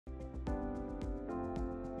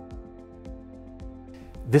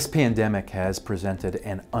This pandemic has presented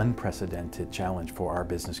an unprecedented challenge for our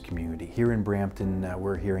business community. Here in Brampton,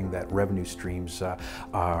 we're hearing that revenue streams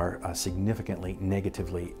are significantly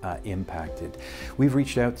negatively impacted. We've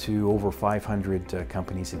reached out to over 500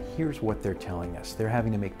 companies, and here's what they're telling us. They're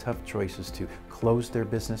having to make tough choices to close their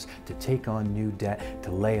business, to take on new debt,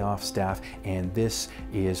 to lay off staff, and this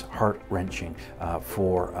is heart-wrenching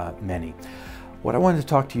for many. What I wanted to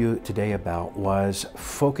talk to you today about was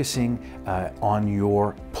focusing on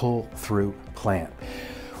your pull-through plan.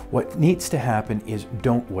 What needs to happen is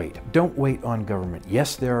don't wait. Don't wait on government.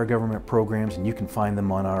 Yes, there are government programs, and you can find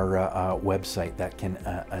them on our website that can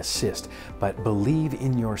assist, but believe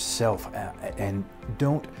in yourself and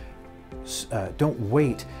don't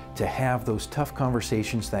wait to have those tough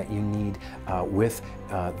conversations that you need with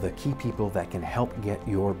the key people that can help get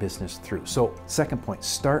your business through. So, second point,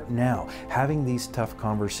 start now having these tough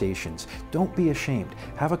conversations. Don't be ashamed.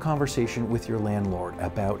 Have a conversation with your landlord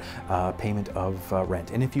about payment of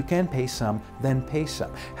rent. And if you can pay some, then pay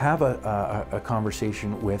some. Have a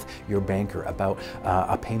conversation with your banker about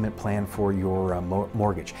a payment plan for your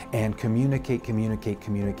mortgage. And communicate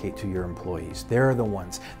to your employees. They're the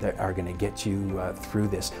ones that are going to get you through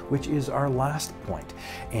this, which is our last point,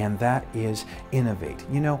 and that is innovate.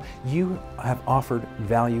 You know, you have offered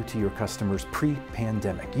value to your customers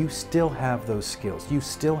pre-pandemic. You still have those skills. You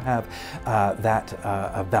still have that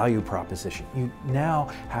value proposition. You now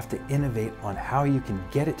have to innovate on how you can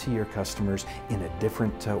get it to your customers in a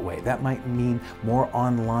different way. That might mean more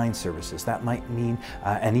online services. That might mean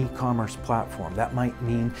an e-commerce platform. That might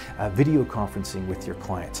mean video conferencing with your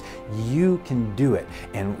clients. You can do it,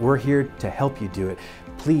 and we're here to help you do it.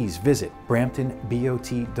 Please visit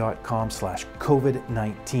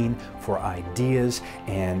bramptonbot.com/COVID-19 for ideas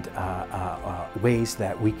and ways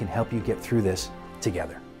that we can help you get through this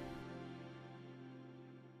together.